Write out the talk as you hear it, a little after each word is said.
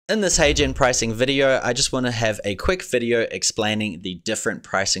In this Heygen pricing video, I just want to have a quick video explaining the different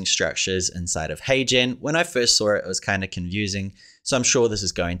pricing structures inside of Heygen. When I first saw it, it was kind of confusing, so I'm sure this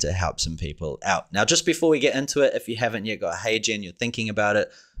is going to help some people out. Now, just before we get into it, if you haven't yet got Heygen, you're thinking about it,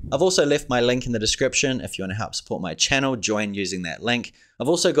 I've also left my link in the description. If you want to help support my channel, join using that link. I've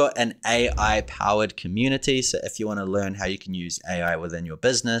also got an AI-powered community, so if you want to learn how you can use AI within your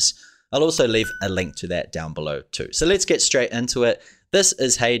business, I'll also leave a link to that down below too. So let's get straight into it. This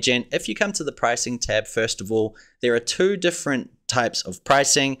is Heygen. If you come to the pricing tab, first of all, there are two different types of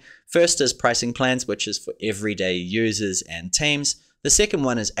pricing. First is pricing plans, which is for everyday users and teams. The second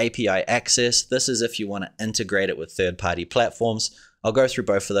one is API access. This is if you want to integrate it with third-party platforms. I'll go through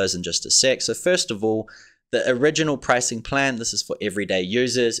both of those in just a sec. So first of all, the original pricing plan, this is for everyday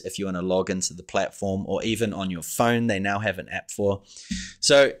users. If you want to log into the platform or even on your phone, they now have an app for.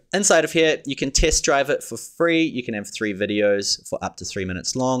 So inside of here, you can test drive it for free. You can have 3 videos for up to 3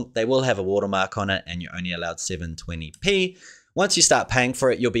 minutes long. They will have a watermark on it and you're only allowed 720p. Once you start paying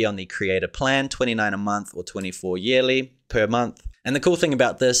for it, you'll be on the creator plan, $29 a month or $24 yearly per month. And the cool thing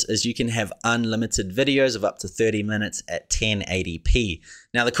about this is you can have unlimited videos of up to 30 minutes at 1080p.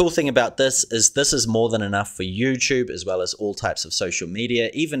 Now, the cool thing about this is more than enough for YouTube as well as all types of social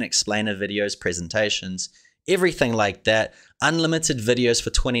media, even explainer videos, presentations, everything like that. Unlimited videos for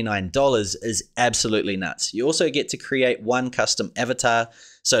 $29 is absolutely nuts. You also get to create one custom avatar.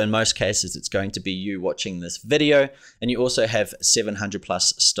 So in most cases, it's going to be you watching this video. And you also have 700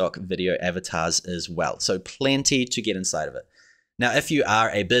 plus stock video avatars as well. So plenty to get inside of it. Now, if you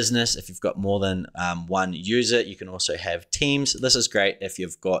are a business, if you've got more than one user, you can also have teams. This is great if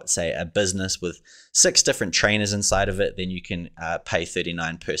you've got, say, a business with 6 different trainers inside of it, then you can pay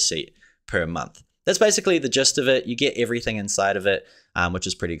 $39 per seat per month. That's basically the gist of it. You get everything inside of it, which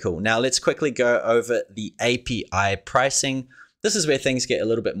is pretty cool. Now, let's quickly go over the API pricing. This is where things get a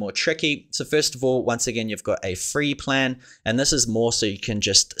little bit more tricky. So first of all, once again, you've got a free plan, and this is more so you can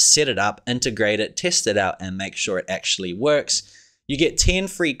just set it up, integrate it, test it out, and make sure it actually works. You get 10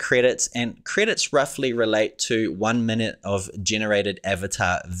 free credits, and credits roughly relate to 1 minute of generated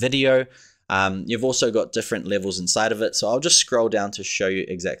avatar video. You've also got different levels inside of it. So I'll just scroll down to show you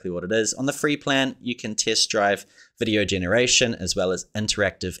exactly what it is. On the free plan, you can test drive video generation as well as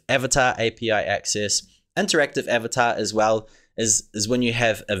interactive avatar API access. Interactive avatar as well is when you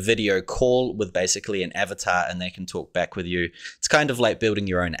have a video call with basically an avatar and they can talk back with you. It's kind of like building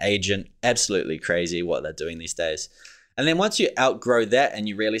your own agent. Absolutely crazy what they're doing these days. And then once you outgrow that and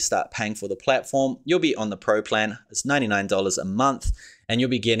you really start paying for the platform, you'll be on the pro plan. It's $99 a month, and you'll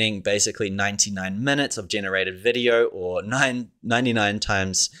be getting basically 99 minutes of generated video or 99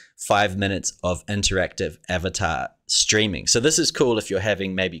 times 5 minutes of interactive avatar streaming. So this is cool if you're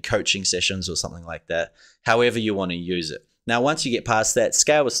having maybe coaching sessions or something like that, however you want to use it. Now, once you get past that,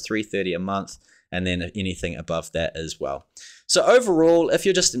 scale is $330 a month, and then anything above that as well. So overall, if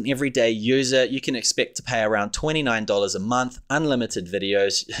you're just an everyday user, you can expect to pay around $29 a month, unlimited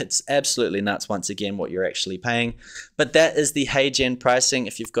videos. It's absolutely nuts, once again, what you're actually paying. But that is the Heygen pricing.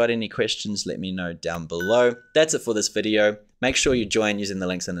 If you've got any questions, let me know down below. That's it for this video. Make sure you join using the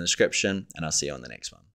links in the description, and I'll see you on the next one.